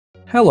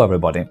Hello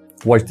everybody!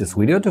 Watch this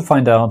video to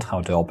find out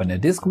how to open a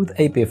disk with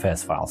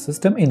APFS file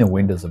system in a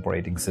Windows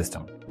operating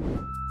system.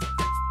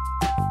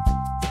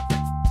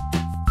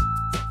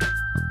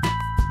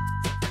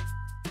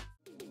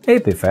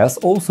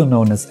 APFS, also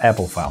known as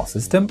Apple File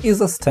System, is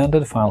a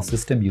standard file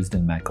system used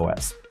in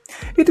macOS.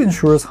 It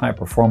ensures high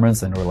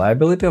performance and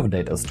reliability of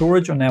data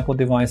storage on Apple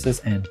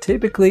devices, and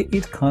typically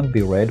it can't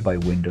be read by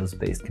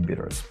Windows-based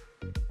computers.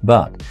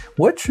 But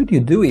what should you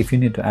do if you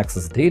need to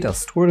access data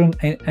stored on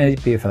an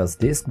APFS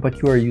disk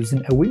but you are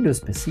using a Windows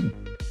PC?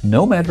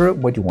 No matter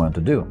what you want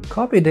to do,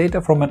 copy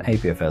data from an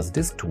APFS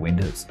disk to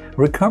Windows,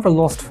 recover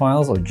lost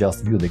files, or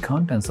just view the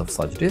contents of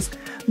such disk,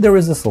 there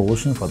is a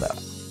solution for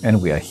that,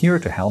 and we are here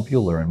to help you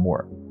learn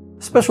more.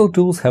 Special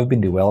tools have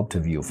been developed to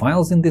view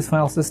files in this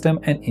file system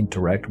and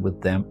interact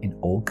with them in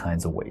all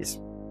kinds of ways.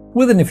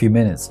 Within a few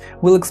minutes,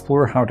 we'll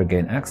explore how to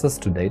gain access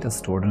to data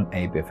stored on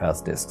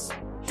APFS disks.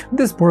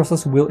 This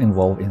process will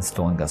involve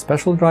installing a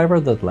special driver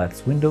that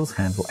lets Windows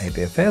handle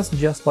APFS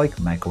just like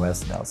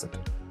macOS does it.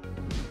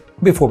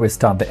 Before we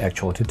start the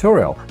actual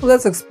tutorial,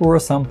 let's explore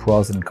some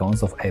pros and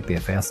cons of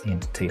APFS in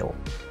detail.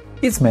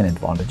 Its main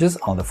advantages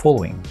are the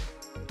following.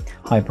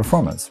 High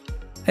performance.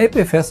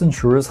 APFS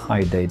ensures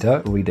high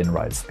data read and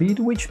write speed,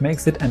 which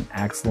makes it an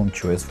excellent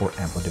choice for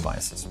Apple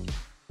devices.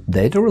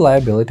 Data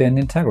reliability and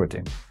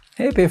integrity.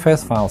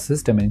 APFS file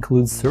system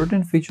includes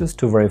certain features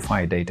to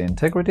verify data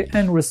integrity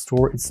and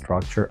restore its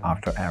structure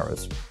after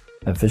errors.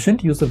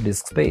 Efficient use of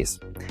disk space.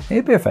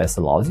 APFS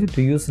allows you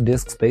to use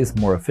disk space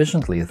more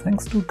efficiently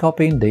thanks to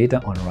copying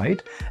data on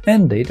write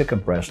and data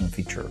compression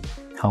feature.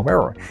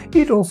 However,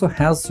 it also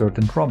has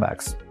certain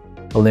drawbacks.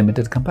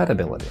 Limited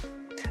compatibility.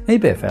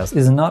 APFS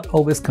is not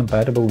always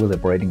compatible with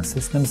operating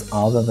systems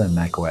other than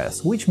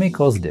macOS, which may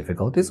cause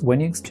difficulties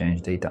when you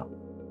exchange data.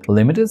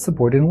 Limited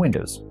support in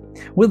Windows.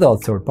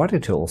 Without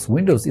third-party tools,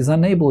 Windows is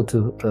unable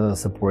to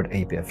support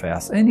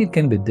APFS, and it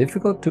can be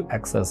difficult to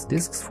access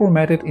disks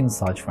formatted in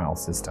such file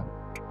system.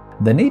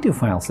 The native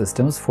file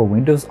systems for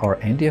Windows are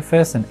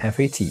NTFS and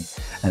FAT,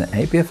 and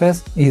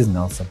APFS is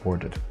not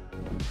supported.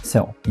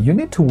 So, you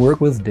need to work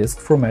with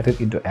disks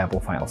formatted into Apple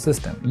file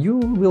system. You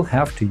will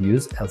have to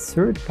use a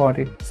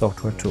third-party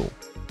software tool.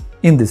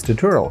 In this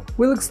tutorial,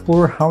 we'll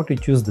explore how to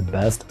choose the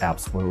best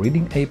apps for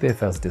reading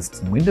APFS disks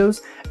in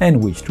Windows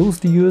and which tools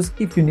to use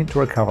if you need to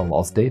recover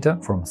lost data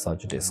from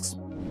such disks.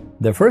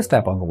 The first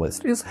app on the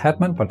list is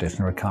Hetman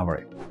Partition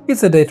Recovery.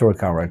 It's a data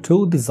recovery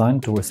tool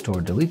designed to restore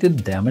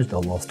deleted, damaged,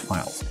 or lost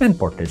files and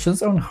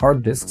partitions on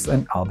hard disks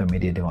and other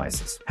media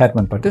devices.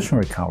 Hetman Partition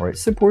Recovery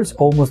supports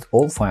almost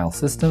all file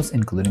systems,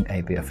 including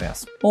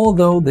APFS.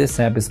 Although this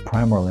app is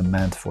primarily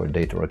meant for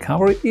data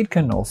recovery, it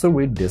can also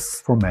read disks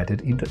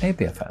formatted into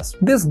APFS.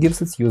 This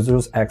gives its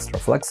users extra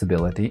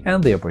flexibility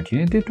and the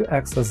opportunity to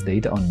access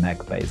data on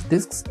Mac-based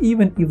disks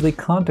even if they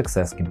can't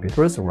access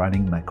computers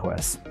running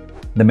macOS.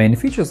 The main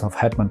features of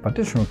Hetman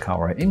Partition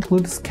Recovery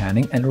include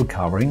scanning and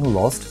recovering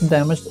lost,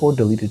 damaged, or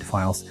deleted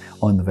files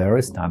on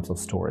various types of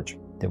storage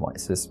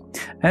devices,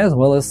 as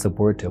well as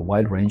support to a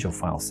wide range of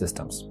file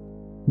systems.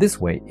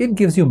 This way, it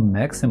gives you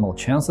maximal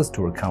chances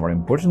to recover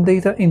important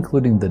data,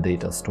 including the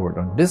data stored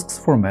on disks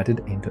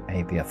formatted into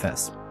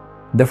APFS.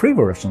 The free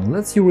version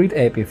lets you read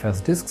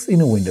APFS disks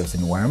in a Windows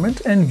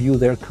environment and view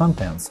their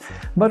contents,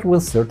 but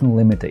with certain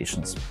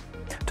limitations.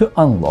 To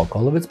unlock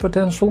all of its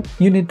potential,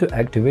 you need to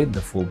activate the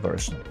full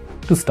version.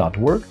 To start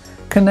work,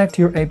 connect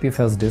your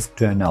APFS disk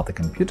to another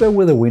computer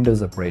with a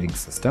Windows operating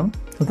system,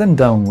 then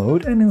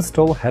download and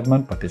install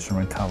Hetman Partition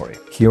Recovery.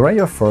 Here are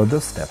your further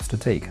steps to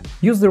take.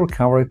 Use the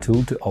recovery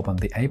tool to open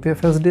the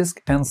APFS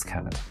disk and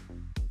scan it.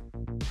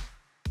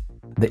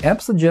 The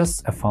app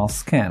suggests a fast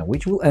scan,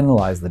 which will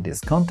analyze the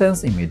disk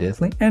contents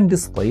immediately and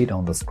display it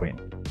on the screen.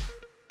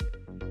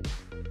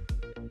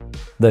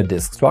 The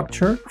disk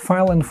structure,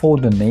 file and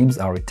folder names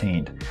are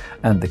retained,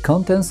 and the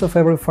contents of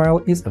every file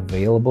is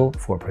available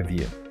for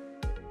preview.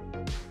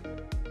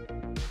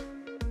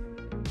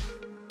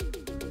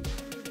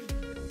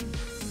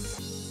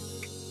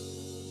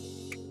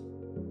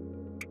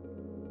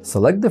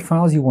 Select the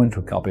files you want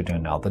to copy to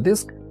another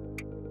disk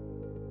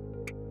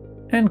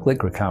and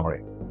click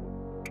Recovery.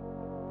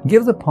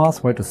 Give the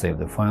path where to save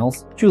the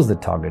files, choose the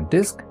target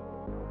disk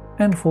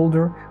and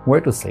folder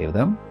where to save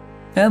them,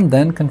 and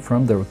then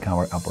confirm the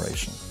recovery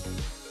operation.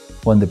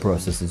 When the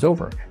process is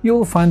over, you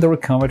will find the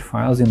recovered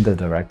files in the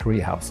directory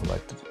you have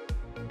selected.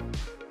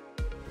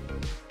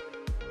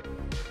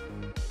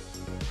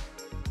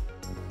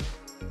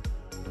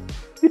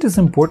 It is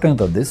important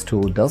that this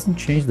tool doesn't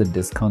change the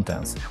disk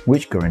contents,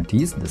 which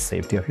guarantees the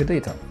safety of your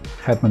data.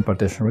 Hetman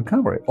Partition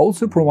Recovery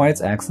also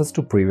provides access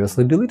to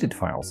previously deleted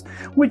files,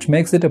 which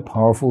makes it a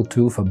powerful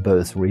tool for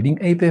both reading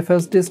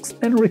APFS disks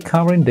and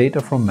recovering data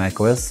from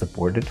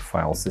macOS-supported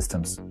file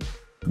systems.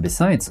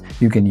 Besides,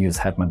 you can use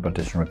Hetman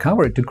Partition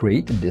Recovery to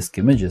create disk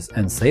images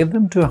and save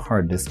them to a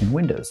hard disk in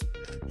Windows.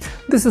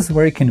 This is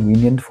very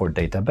convenient for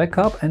data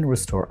backup and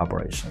restore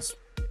operations.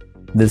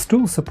 This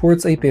tool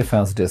supports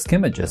APFS disk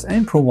images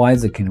and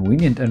provides a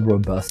convenient and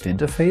robust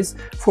interface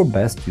for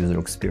best user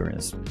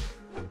experience.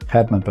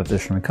 Hetman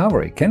partition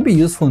recovery can be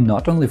useful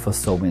not only for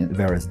solving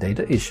various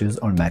data issues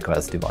on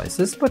macOS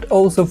devices, but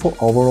also for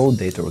overall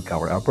data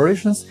recovery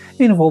operations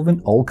involving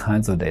all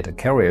kinds of data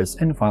carriers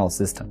and file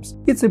systems.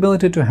 Its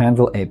ability to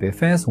handle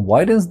APFS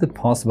widens the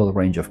possible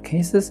range of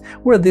cases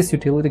where this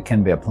utility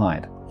can be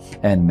applied,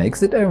 and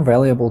makes it a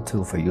valuable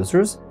tool for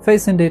users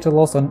facing data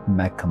loss on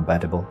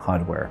Mac-compatible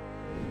hardware.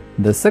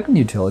 The second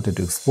utility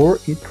to explore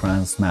is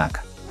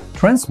TransMac.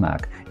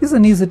 TransMac is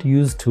an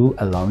easy-to-use tool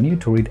allowing you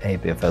to read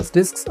APFS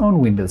disks on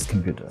Windows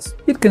computers.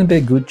 It can be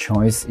a good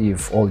choice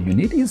if all you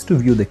need is to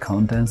view the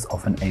contents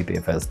of an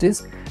APFS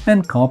disk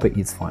and copy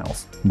its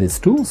files. This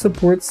tool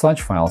supports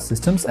such file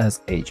systems as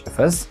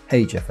HFS,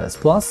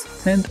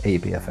 HFS+, and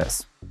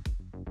APFS.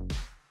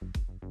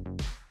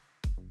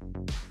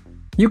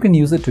 You can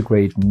use it to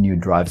create new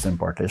drives and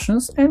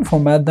partitions and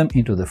format them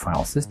into the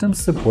file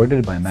systems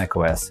supported by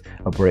macOS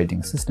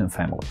operating system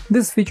family.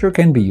 This feature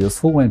can be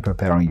useful when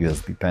preparing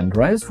USB pen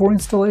drives for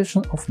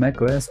installation of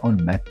macOS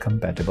on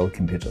Mac-compatible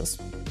computers.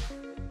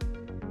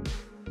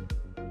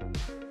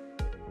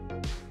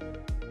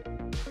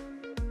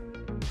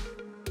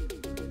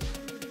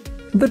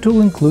 The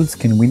tool includes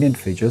convenient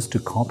features to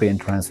copy and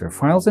transfer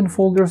files and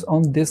folders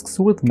on disks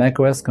with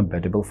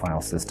macOS-compatible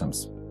file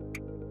systems.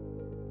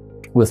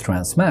 With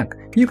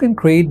TransMac, you can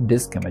create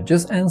disk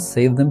images and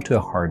save them to a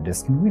hard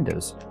disk in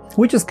Windows,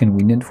 which is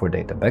convenient for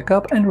data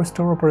backup and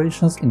restore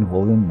operations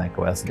involving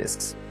macOS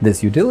disks.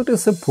 This utility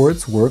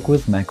supports work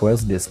with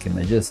macOS disk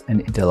images,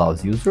 and it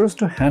allows users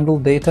to handle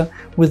data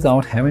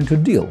without having to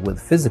deal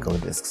with physical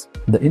disks.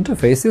 The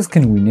interface is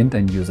convenient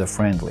and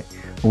user-friendly,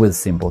 with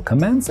simple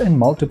commands and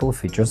multiple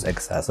features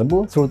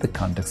accessible through the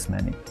context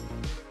menu.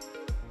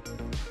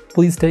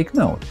 Please take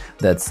note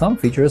that some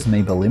features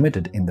may be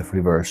limited in the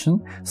free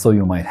version, so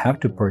you might have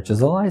to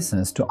purchase a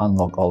license to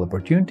unlock all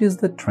opportunities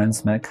that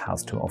TransMac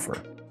has to offer.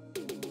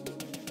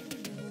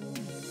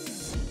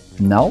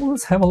 Now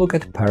let's have a look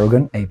at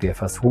Paragon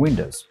APFS for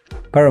Windows.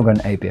 Paragon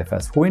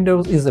APFS for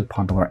Windows is a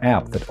popular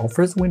app that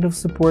offers Windows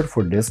support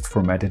for disks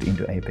formatted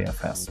into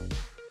APFS.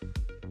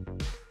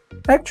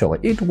 Actually,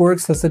 it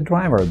works as a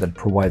driver that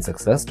provides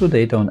access to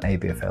data on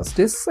APFS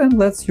disks and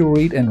lets you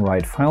read and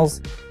write files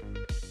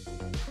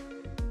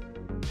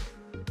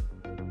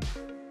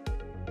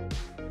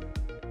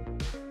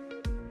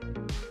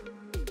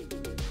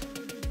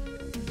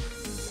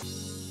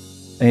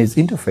and its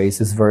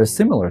interface is very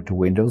similar to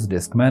Windows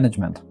Disk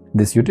Management.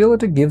 This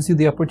utility gives you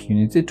the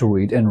opportunity to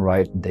read and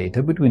write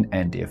data between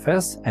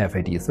NTFS,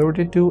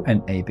 FAT32,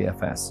 and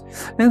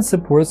APFS, and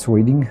supports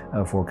reading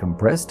for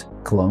compressed,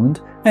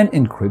 cloned, and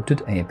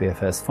encrypted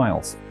APFS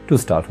files. To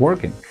start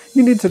working,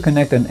 you need to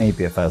connect an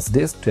APFS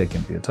disk to a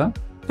computer,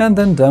 and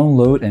then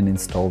download and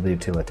install the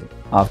utility.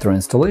 After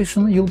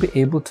installation, you'll be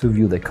able to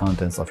view the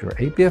contents of your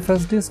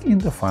APFS disk in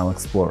the File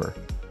Explorer.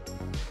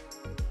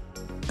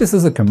 This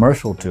is a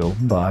commercial tool,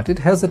 but it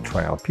has a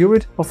trial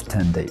period of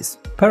 10 days.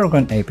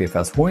 Paragon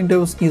APFS for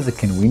Windows is a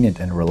convenient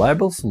and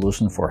reliable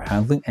solution for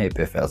handling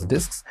APFS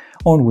disks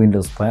on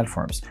Windows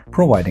platforms,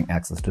 providing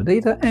access to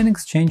data and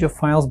exchange of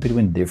files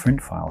between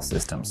different file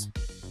systems.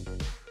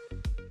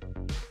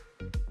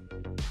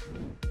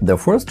 The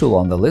first tool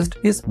on the list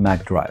is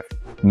MacDrive.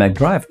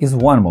 MacDrive is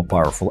one more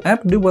powerful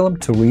app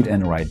developed to read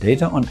and write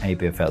data on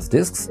APFS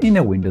disks in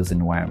a Windows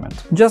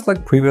environment. Just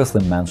like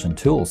previously mentioned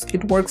tools,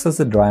 it works as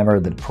a driver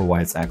that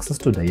provides access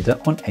to data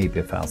on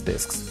APFS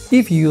disks.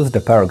 If you used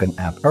the Paragon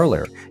app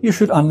earlier, you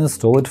should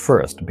uninstall it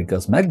first,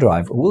 because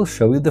MacDrive will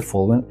show you the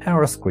following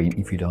error screen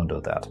if you don't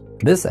do that.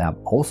 This app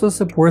also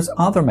supports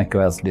other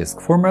macOS disk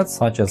formats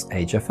such as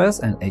HFS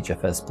and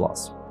HFS+.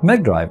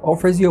 MacDrive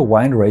offers you a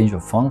wide range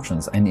of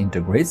functions and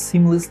integrates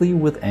seamlessly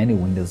with any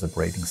Windows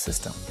operating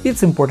system.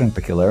 Its important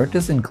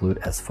peculiarities include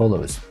as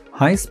follows: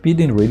 high speed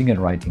in reading and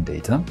writing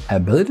data,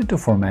 ability to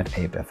format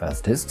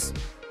APFS disks,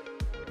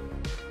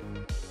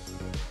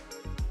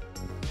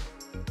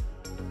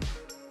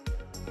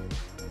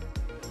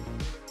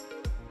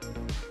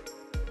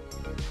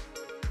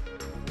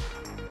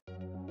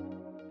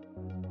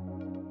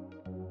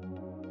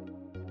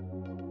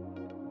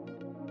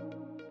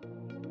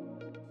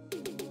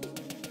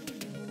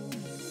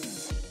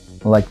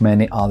 Like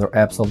many other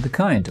apps of the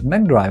kind,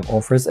 MacDrive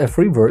offers a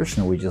free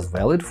version which is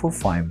valid for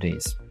 5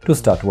 days. To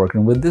start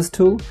working with this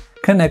tool,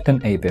 connect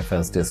an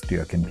APFS disk to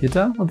your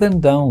computer,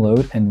 then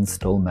download and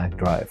install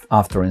MacDrive.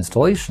 After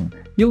installation,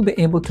 you'll be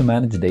able to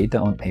manage data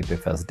on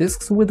APFS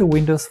disks with the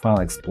Windows File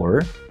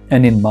Explorer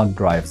and in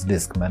MacDrive's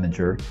Disk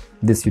Manager.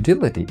 This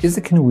utility is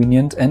a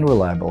convenient and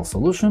reliable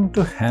solution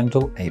to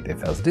handle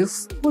APFS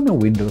disks on a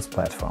Windows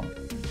platform.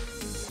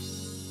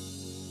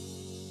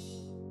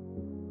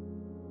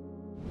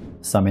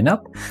 Summing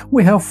up,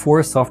 we have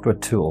 4 software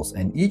tools,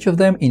 and each of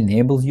them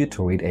enables you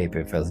to read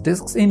APFS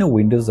disks in a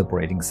Windows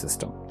operating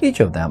system. Each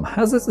of them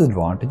has its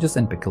advantages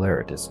and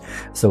peculiarities,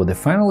 so the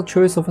final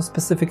choice of a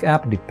specific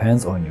app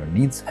depends on your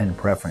needs and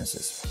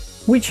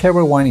preferences.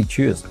 Whichever one you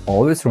choose,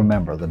 always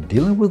remember that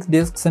dealing with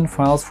disks and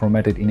files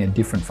formatted in a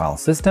different file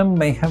system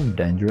may have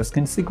dangerous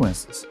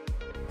consequences.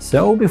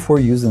 So, before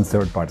using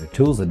third-party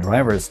tools and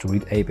drivers to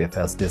read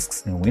APFS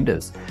disks in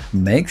Windows,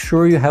 make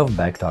sure you have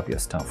backed up your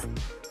stuff.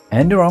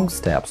 Any wrong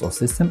steps or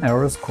system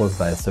errors caused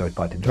by a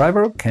third-party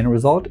driver can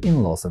result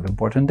in loss of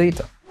important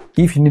data.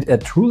 If you need a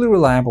truly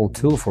reliable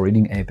tool for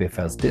reading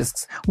APFS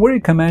disks, we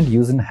recommend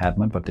using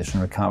Hetman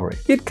Partition Recovery.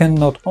 It can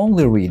not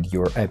only read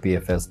your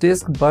APFS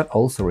disk, but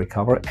also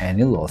recover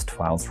any lost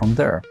files from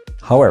there.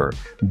 However,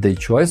 the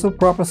choice of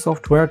proper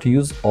software to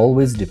use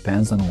always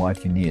depends on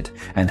what you need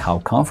and how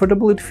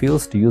comfortable it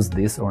feels to use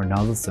this or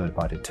another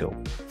third-party tool.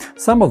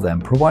 Some of them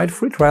provide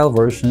free trial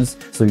versions,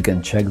 so you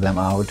can check them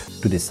out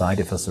to decide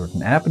if a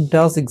certain app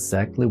does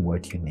exactly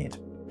what you need.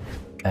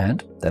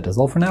 And that is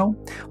all for now.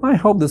 I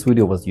hope this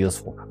video was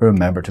useful.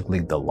 Remember to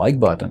click the like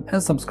button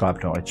and subscribe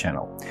to our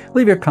channel.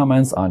 Leave your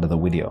comments under the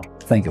video.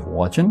 Thank you for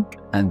watching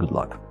and good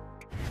luck!